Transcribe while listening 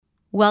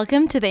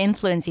Welcome to the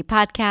Influency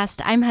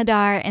Podcast. I'm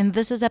Hadar, and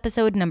this is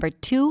episode number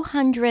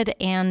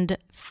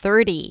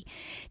 230.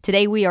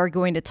 Today we are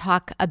going to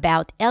talk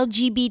about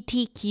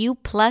LGBTQ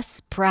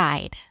plus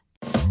pride.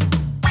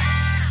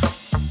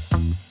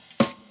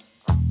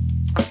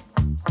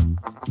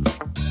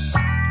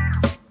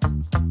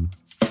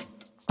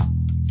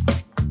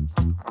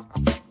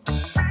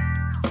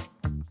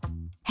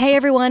 Hey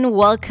everyone,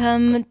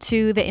 welcome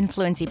to the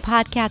Influency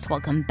Podcast.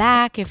 Welcome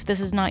back. If this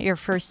is not your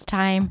first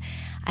time,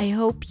 I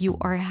hope you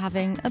are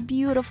having a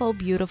beautiful,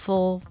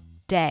 beautiful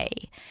day.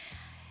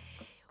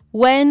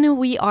 When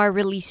we are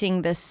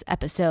releasing this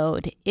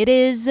episode, it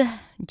is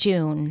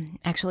June,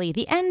 actually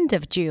the end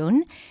of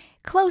June,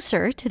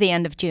 closer to the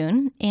end of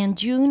June, and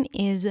June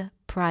is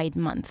Pride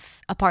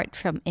Month, apart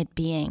from it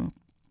being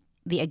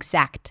the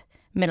exact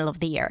middle of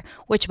the year,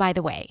 which, by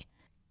the way,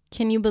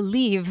 can you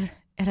believe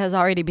it has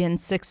already been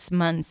 6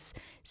 months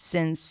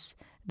since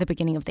the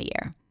beginning of the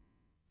year?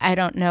 I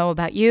don't know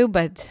about you,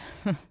 but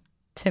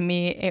to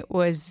me, it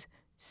was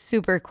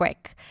super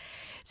quick.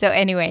 So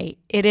anyway,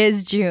 it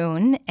is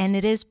June and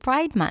it is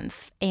Pride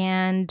Month.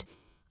 And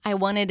I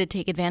wanted to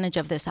take advantage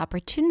of this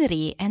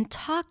opportunity and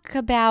talk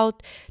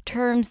about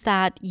terms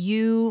that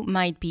you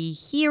might be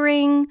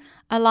hearing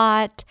a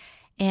lot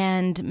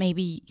and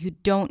maybe you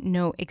don't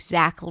know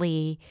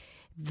exactly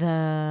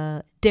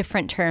the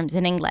different terms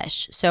in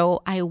English.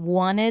 So I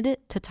wanted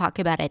to talk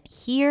about it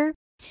here.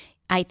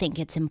 I think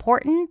it's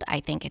important. I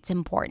think it's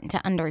important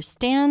to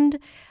understand.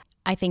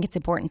 I think it's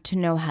important to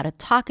know how to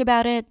talk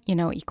about it. You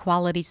know,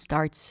 equality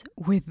starts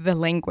with the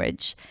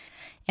language.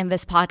 And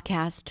this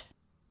podcast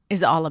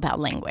is all about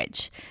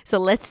language. So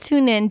let's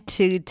tune in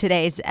to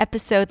today's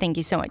episode. Thank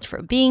you so much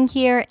for being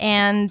here,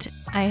 and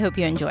I hope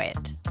you enjoy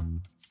it.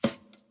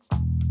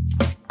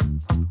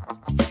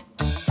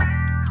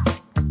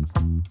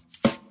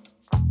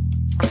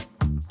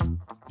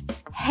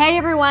 Hey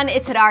everyone,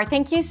 it's Hadar.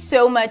 Thank you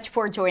so much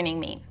for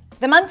joining me.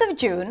 The month of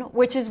June,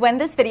 which is when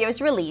this video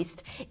is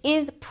released,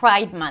 is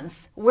Pride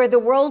Month, where the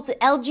world's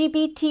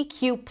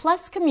LGBTQ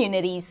plus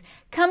communities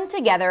come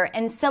together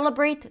and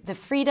celebrate the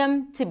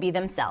freedom to be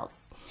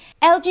themselves.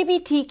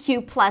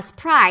 LGBTQ plus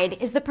pride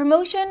is the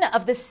promotion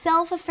of the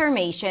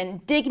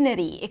self-affirmation,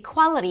 dignity,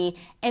 equality,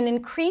 and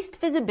increased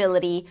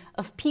visibility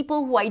of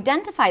people who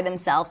identify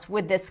themselves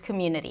with this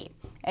community.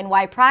 And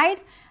why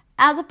pride?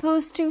 As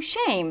opposed to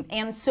shame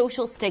and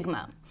social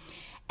stigma.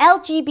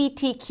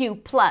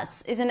 LGBTQ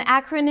plus is an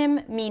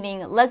acronym meaning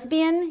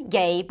lesbian,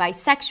 gay,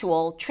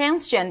 bisexual,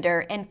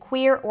 transgender, and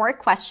queer or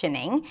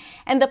questioning,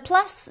 and the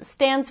plus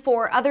stands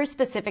for other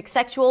specific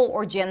sexual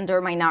or gender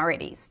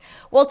minorities.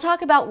 We'll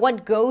talk about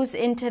what goes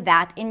into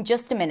that in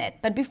just a minute,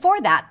 but before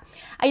that,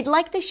 I'd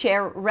like to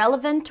share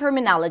relevant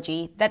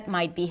terminology that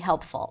might be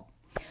helpful.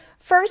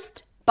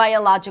 First,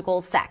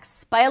 biological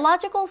sex.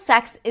 Biological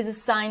sex is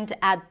assigned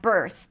at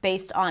birth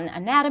based on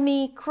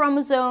anatomy,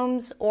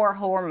 chromosomes, or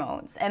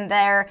hormones. And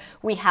there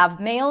we have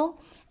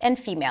male and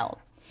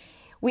female.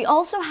 We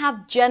also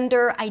have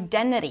gender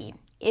identity.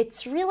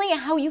 It's really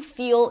how you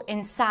feel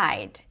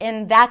inside.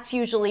 And that's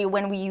usually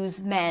when we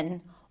use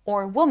men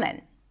or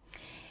woman.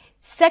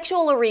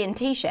 Sexual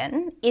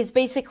orientation is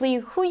basically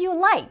who you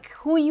like,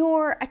 who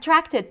you're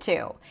attracted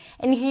to.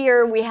 And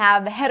here we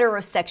have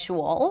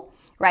heterosexual,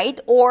 right?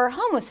 Or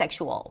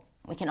homosexual.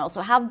 We can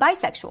also have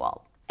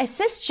bisexual. A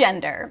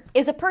cisgender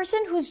is a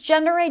person whose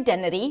gender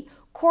identity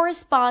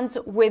corresponds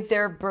with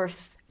their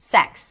birth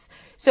sex.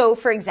 So,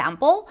 for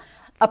example,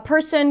 a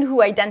person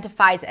who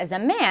identifies as a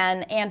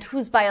man and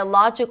whose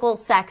biological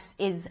sex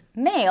is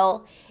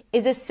male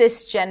is a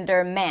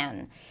cisgender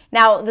man.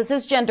 Now, the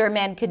cisgender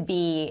man could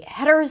be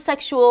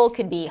heterosexual,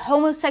 could be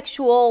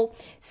homosexual.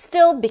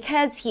 Still,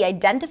 because he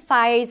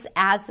identifies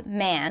as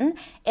man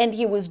and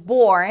he was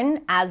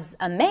born as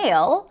a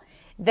male,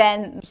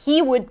 then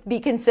he would be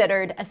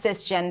considered a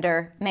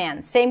cisgender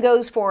man. Same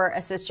goes for a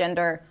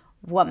cisgender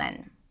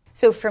woman.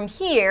 So from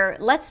here,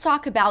 let's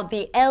talk about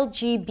the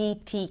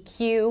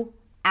LGBTQ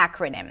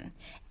acronym.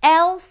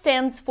 L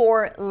stands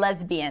for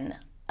lesbian.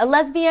 A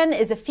lesbian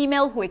is a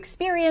female who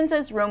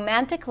experiences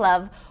romantic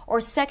love or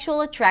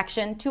sexual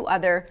attraction to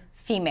other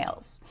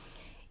females.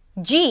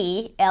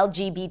 G,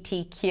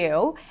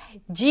 LGBTQ,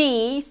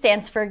 G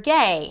stands for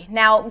gay.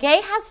 Now,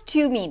 gay has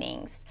two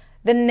meanings.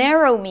 The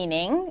narrow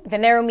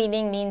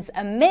meaning means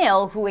a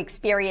male who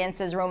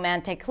experiences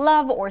romantic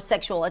love or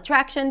sexual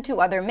attraction to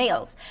other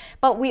males.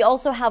 But we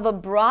also have a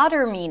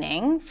broader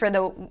meaning for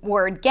the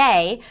word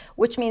gay,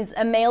 which means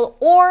a male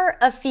or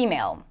a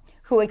female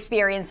who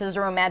experiences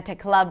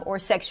romantic love or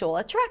sexual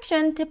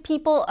attraction to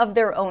people of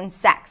their own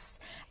sex.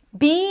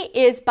 B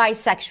is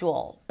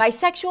bisexual.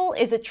 Bisexual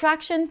is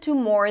attraction to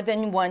more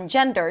than one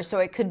gender, so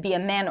it could be a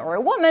man or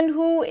a woman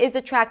who is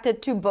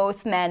attracted to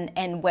both men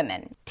and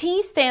women.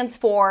 T stands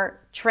for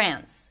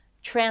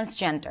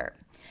transgender.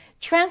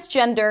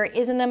 Transgender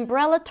is an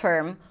umbrella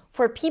term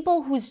for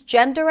people whose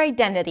gender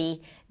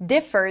identity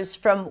differs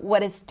from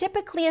what is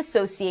typically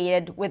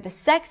associated with the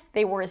sex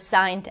they were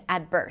assigned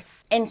at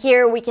birth. And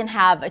here we can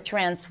have a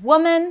trans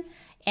woman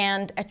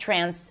and a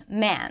trans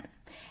man.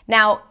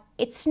 Now,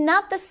 It's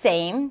not the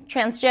same.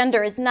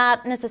 Transgender is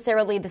not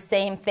necessarily the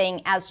same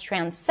thing as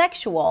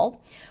transsexual,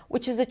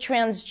 which is a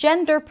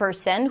transgender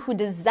person who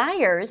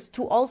desires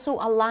to also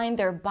align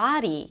their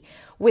body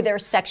with their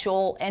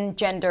sexual and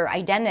gender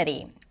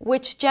identity,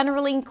 which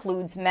generally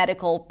includes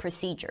medical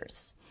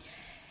procedures.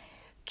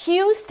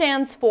 Q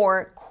stands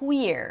for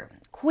queer.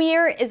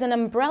 Queer is an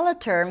umbrella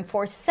term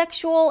for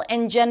sexual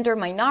and gender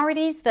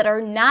minorities that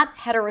are not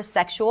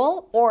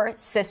heterosexual or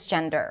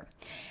cisgender.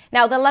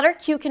 Now, the letter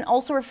Q can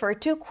also refer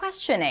to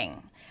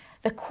questioning.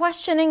 The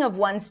questioning of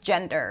one's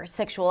gender,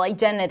 sexual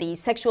identity,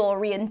 sexual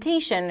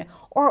orientation,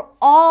 or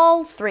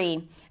all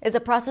three is a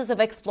process of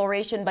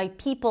exploration by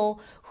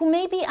people who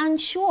may be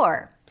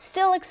unsure,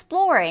 still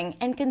exploring,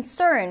 and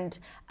concerned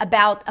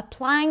about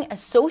applying a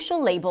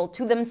social label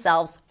to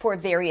themselves for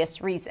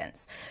various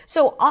reasons.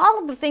 So all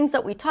of the things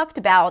that we talked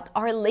about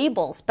are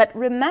labels, but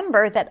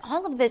remember that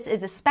all of this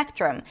is a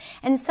spectrum,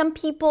 and some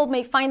people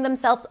may find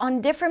themselves on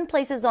different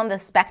places on the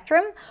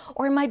spectrum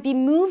or might be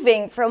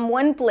moving from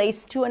one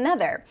place to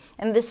another.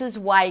 And this is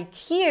why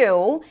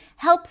Q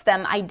helps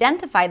them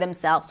identify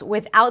themselves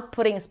without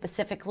putting a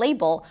specific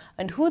label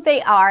on who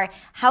they are,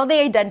 how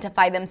they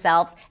identify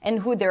themselves, and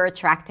who they're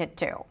attracted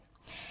to.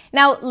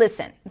 Now,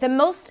 listen, the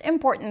most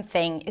important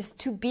thing is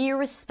to be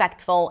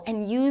respectful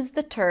and use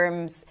the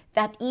terms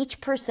that each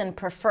person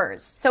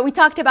prefers. So we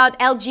talked about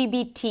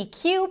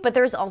LGBTQ, but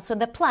there's also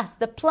the plus.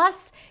 The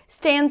plus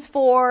stands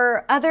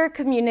for other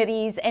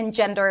communities and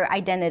gender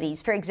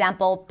identities. For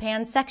example,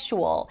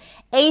 pansexual,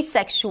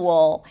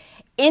 asexual,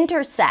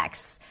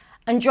 intersex,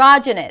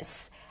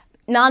 androgynous,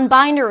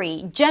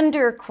 non-binary,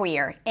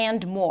 genderqueer,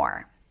 and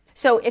more.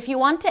 So if you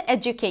want to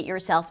educate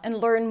yourself and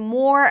learn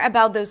more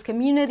about those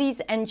communities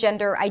and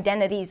gender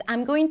identities,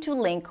 I'm going to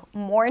link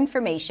more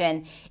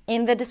information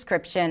in the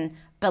description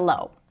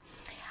below.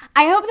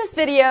 I hope this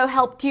video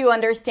helped you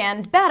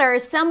understand better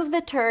some of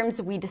the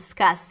terms we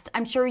discussed.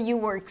 I'm sure you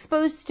were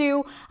exposed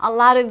to a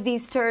lot of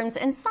these terms,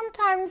 and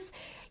sometimes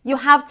you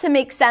have to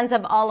make sense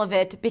of all of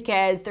it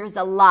because there's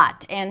a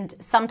lot, and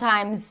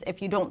sometimes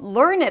if you don't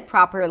learn it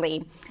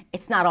properly,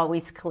 it's not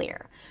always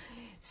clear.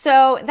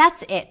 So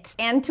that's it.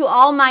 And to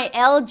all my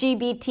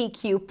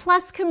LGBTQ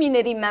plus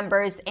community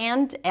members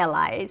and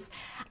allies,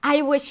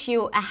 I wish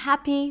you a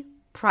happy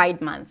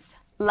Pride Month.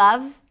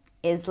 Love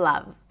is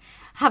love.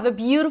 Have a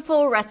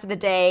beautiful rest of the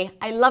day.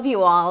 I love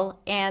you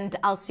all, and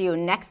I'll see you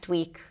next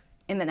week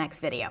in the next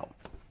video.